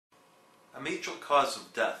major cause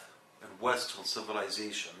of death in Western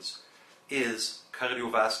civilizations is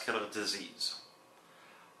cardiovascular disease,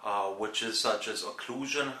 which is such as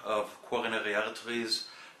occlusion of coronary arteries,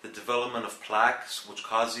 the development of plaques which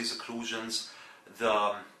cause these occlusions,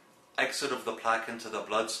 the exit of the plaque into the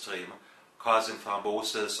bloodstream, causing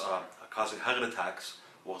thrombosis, causing heart attacks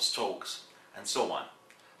or strokes, and so on.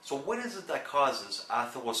 So what is it that causes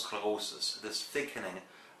atherosclerosis, this thickening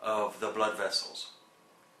of the blood vessels?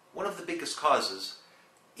 One of the biggest causes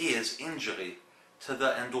is injury to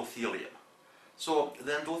the endothelium. So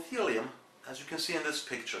the endothelium, as you can see in this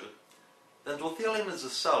picture, the endothelium is the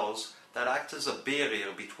cells that act as a barrier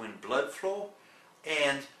between blood flow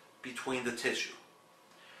and between the tissue.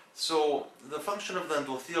 So the function of the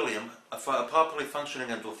endothelium, a properly functioning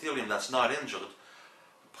endothelium that's not injured,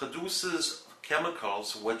 produces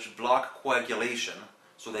chemicals which block coagulation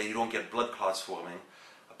so that you don't get blood clots forming.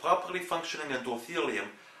 A properly functioning endothelium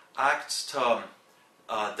acts to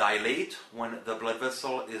dilate when the blood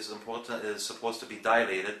vessel is supposed to be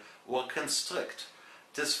dilated, or constrict.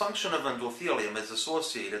 Dysfunction of endothelium is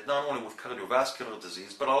associated not only with cardiovascular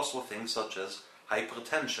disease but also things such as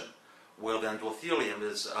hypertension, where the endothelium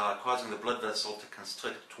is causing the blood vessel to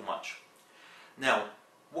constrict too much. Now,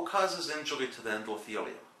 what causes injury to the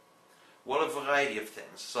endothelium? Well, a variety of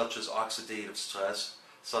things, such as oxidative stress,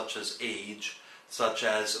 such as age, such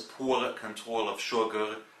as poor control of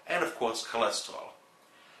sugar, and of course cholesterol.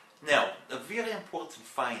 Now, a very important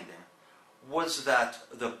finding was that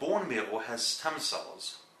the bone marrow has stem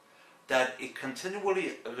cells, that it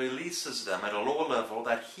continually releases them at a lower level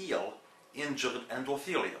that heal injured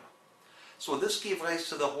endothelium. So this gave rise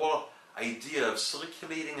to the whole idea of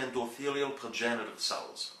circulating endothelial progenitor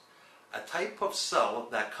cells, a type of cell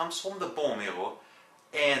that comes from the bone marrow,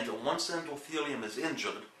 and once the endothelium is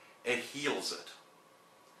injured, it heals it.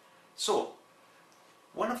 So,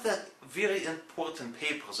 one of the very important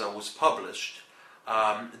papers that was published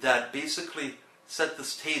that basically set the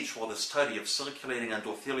stage for the study of circulating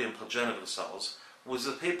endothelium progenitor cells was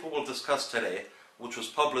the paper we'll discuss today, which was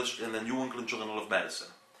published in the New England Journal of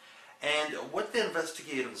Medicine. And what the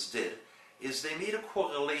investigators did is they made a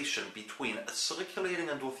correlation between circulating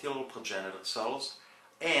endothelial progenitor cells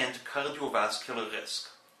and cardiovascular risk.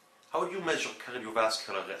 How do you measure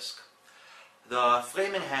cardiovascular risk? The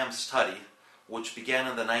Framingham study, which began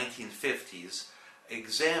in the 1950s,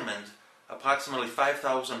 examined approximately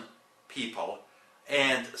 5,000 people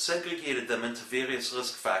and segregated them into various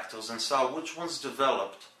risk factors and saw which ones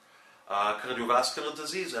developed cardiovascular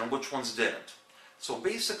disease and which ones didn't. So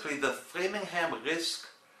basically the Framingham risk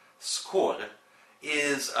score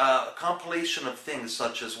is a compilation of things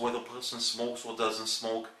such as whether a person smokes or doesn't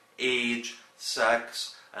smoke, age,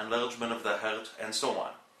 sex, enlargement of the heart, and so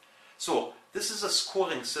on. So this is a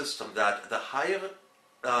scoring system that the higher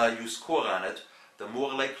you score on it, the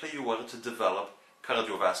more likely you are to develop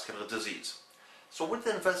cardiovascular disease. So what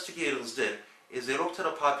the investigators did is they looked at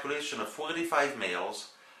a population of 45 males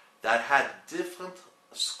that had different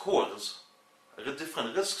scores,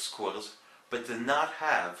 different risk scores, but did not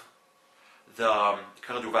have the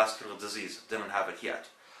cardiovascular disease, didn't have it yet.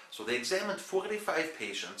 So they examined 45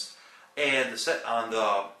 patients, and set on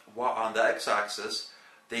the x-axis,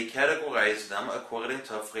 they categorized them according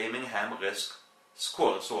to a Framingham risk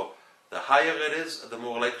score. So the higher it is, the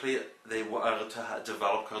more likely they are to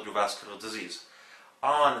develop cardiovascular disease.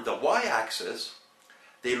 On the y-axis,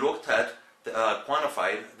 they looked at,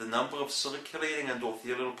 quantified the number of circulating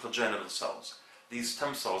endothelial progenitor cells, these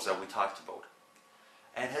stem cells that we talked about.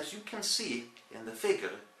 And as you can see in the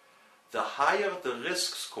figure, the higher the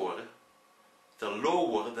risk score, the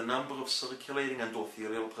lower the number of circulating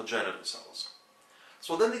endothelial progenitor cells.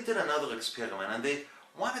 So then they did another experiment, and they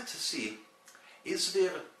wanted to see, is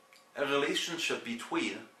there a relationship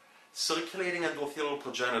between circulating endothelial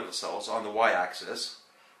progenitor cells on the y-axis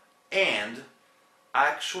and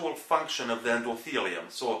actual function of the endothelium.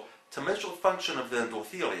 So to measure function of the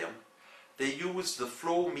endothelium, they used the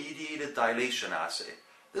flow-mediated dilation assay.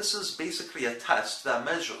 This is basically a test that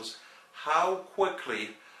measures how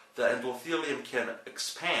quickly the endothelium can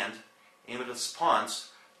expand in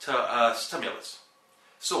response to a stimulus.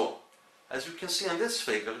 So, as you can see in this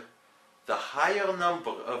figure, the higher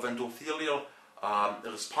number of endothelial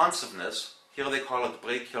responsiveness, here they call it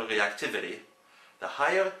brachial reactivity, the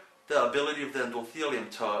higher the ability of the endothelium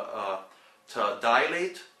to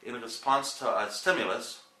dilate in response to a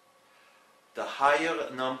stimulus, the higher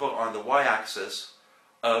number on the y-axis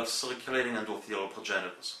of circulating endothelial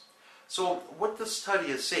progenitors. So what the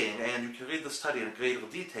study is saying, and you can read the study in greater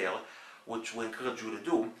detail, which we encourage you to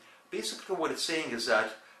do, basically what it's saying is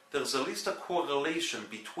that there's at least a correlation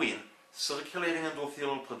between circulating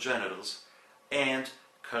endothelial progenitors and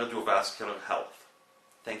cardiovascular health.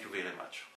 Thank you very much.